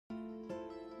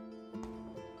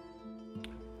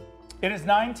It is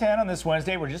 9:10 on this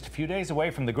Wednesday. We're just a few days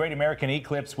away from the Great American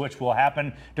Eclipse, which will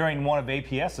happen during one of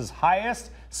APS's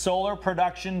highest solar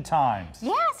production times.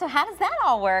 Yeah, so how does that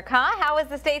all work, huh? How is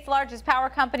the state's largest power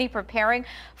company preparing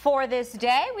for this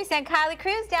day? We sent Kylie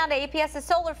Cruz down to APS's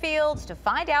solar fields to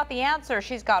find out the answer.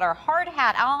 She's got her hard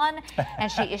hat on,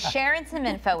 and she is sharing some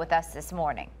info with us this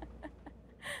morning.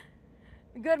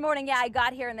 Good morning. Yeah, I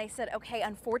got here and they said, okay,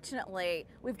 unfortunately,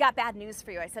 we've got bad news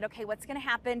for you. I said, okay, what's going to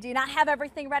happen? Do you not have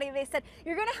everything ready? They said,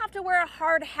 you're going to have to wear a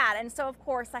hard hat. And so, of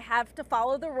course, I have to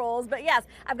follow the rules. But yes,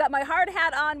 I've got my hard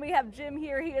hat on. We have Jim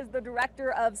here. He is the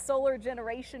director of solar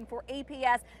generation for APS.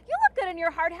 You look good in your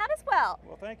hard hat as well.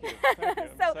 Well, thank you. Thank you. I'm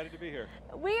excited to be here.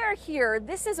 We are here.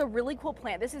 This is a really cool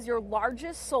plant. This is your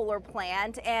largest solar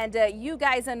plant, and you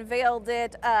guys unveiled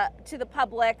it to the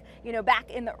public,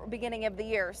 back in the beginning of the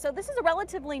year. So this is a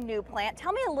relatively new plant.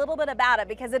 Tell me a little bit about it,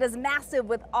 because it is massive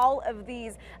with all of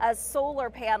these solar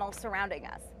panels surrounding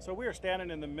us. So we are standing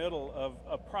in the middle of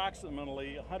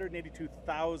approximately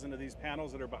 182,000 of these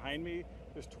panels that are behind me.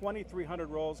 There's 2,300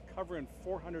 rows covering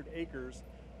 400 acres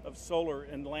of solar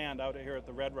and land out here at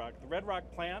the Red Rock. The Red Rock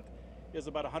plant is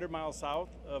about 100 miles south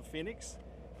of Phoenix,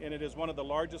 and it is one of the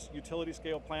largest utility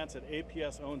scale plants that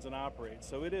APS owns and operates.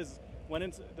 So it went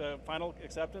into the final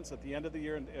acceptance at the end of the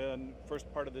year and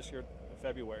first part of this year,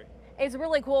 February. It's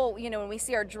really cool, when we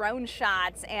see our drone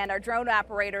shots and our drone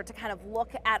operator to kind of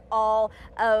look at all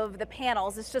of the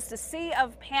panels. It's just a sea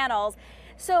of panels.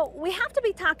 So we have to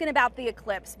be talking about the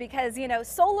eclipse because,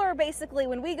 solar, basically,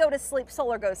 when we go to sleep,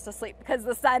 solar goes to sleep because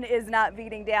the sun is not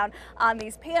beating down on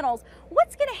these panels.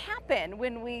 What's going to happen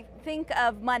when we think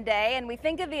of Monday and we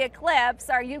think of the eclipse?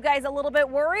 Are you guys a little bit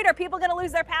worried? Are people going to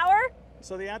lose their power?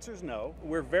 So the answer is no.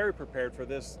 We're very prepared for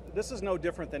this. This is no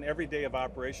different than every day of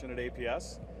operation at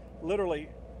APS. Literally,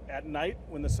 at night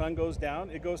when the sun goes down,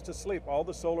 it goes to sleep. All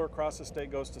the solar across the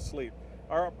state goes to sleep.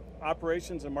 Our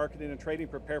operations and marketing and trading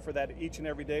prepare for that each and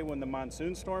every day. When the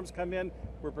monsoon storms come in,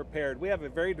 we're prepared. We have a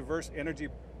very diverse energy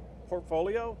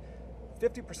portfolio.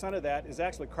 50% of that is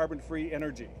actually carbon-free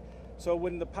energy. So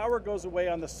when the power goes away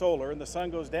on the solar and the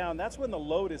sun goes down, that's when the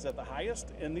load is at the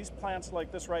highest. And these plants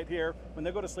like this right here, when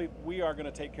they go to sleep, we are going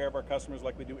to take care of our customers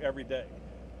like we do every day.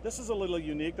 This is a little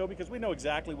unique though, because we know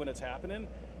exactly when it's happening.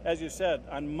 As you said,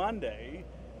 on Monday,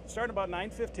 starting about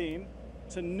 9:15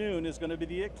 to noon is going to be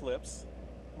the eclipse.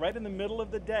 Right in the middle of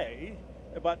the day,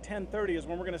 about 10:30 is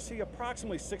when we're going to see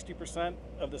approximately 60%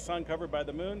 of the sun covered by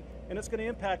the moon, and it's going to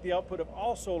impact the output of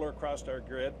all solar across our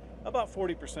grid, about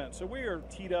 40%. So we are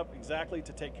teed up exactly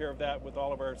to take care of that with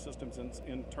all of our systems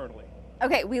internally.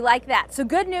 Okay, we like that. So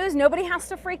good news, nobody has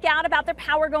to freak out about their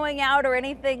power going out or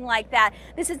anything like that.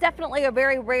 This is definitely a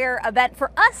very rare event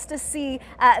for us to see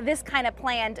this kind of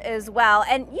plant as well.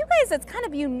 And you guys, it's kind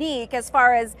of unique as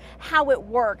far as how it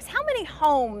works. How many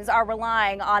homes are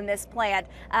relying on this plant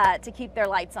to keep their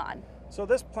lights on? So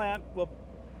this plant will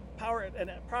power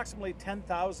approximately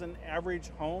 10,000 average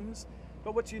homes.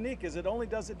 But what's unique is it only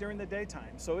does it during the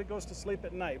daytime, so it goes to sleep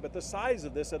at night. But the size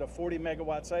of this at a 40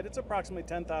 megawatt site, it's approximately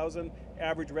 10,000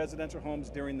 average residential homes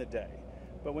during the day.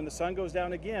 But when the sun goes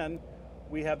down again,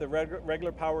 we have the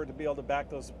regular power to be able to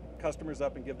back those customers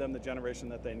up and give them the generation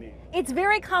that they need. It's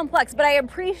very complex, but I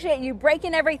appreciate you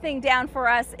breaking everything down for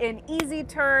us in easy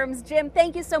terms. Jim,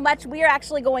 thank you so much. We are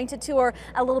actually going to tour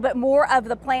a little bit more of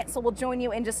the plant, so we'll join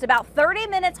you in just about 30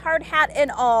 minutes, hard hat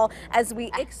and all, as we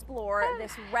explore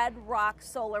this Red Rock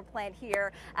solar plant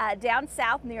here down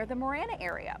south near the Marana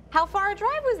area. How far a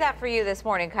drive was that for you this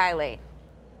morning, Kylie?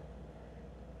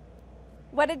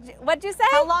 What'd you say?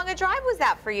 How long a drive was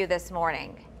that for you this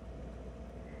morning?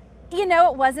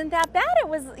 It wasn't that bad. It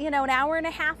was, an hour and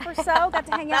a half or so. Got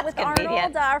to hang out with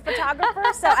Arnold, our photographer.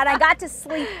 And I got to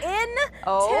sleep in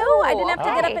too. I didn't have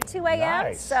to get up at 2 a.m.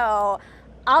 Nice. So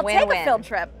I'll take a field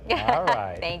trip. All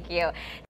right. Thank you.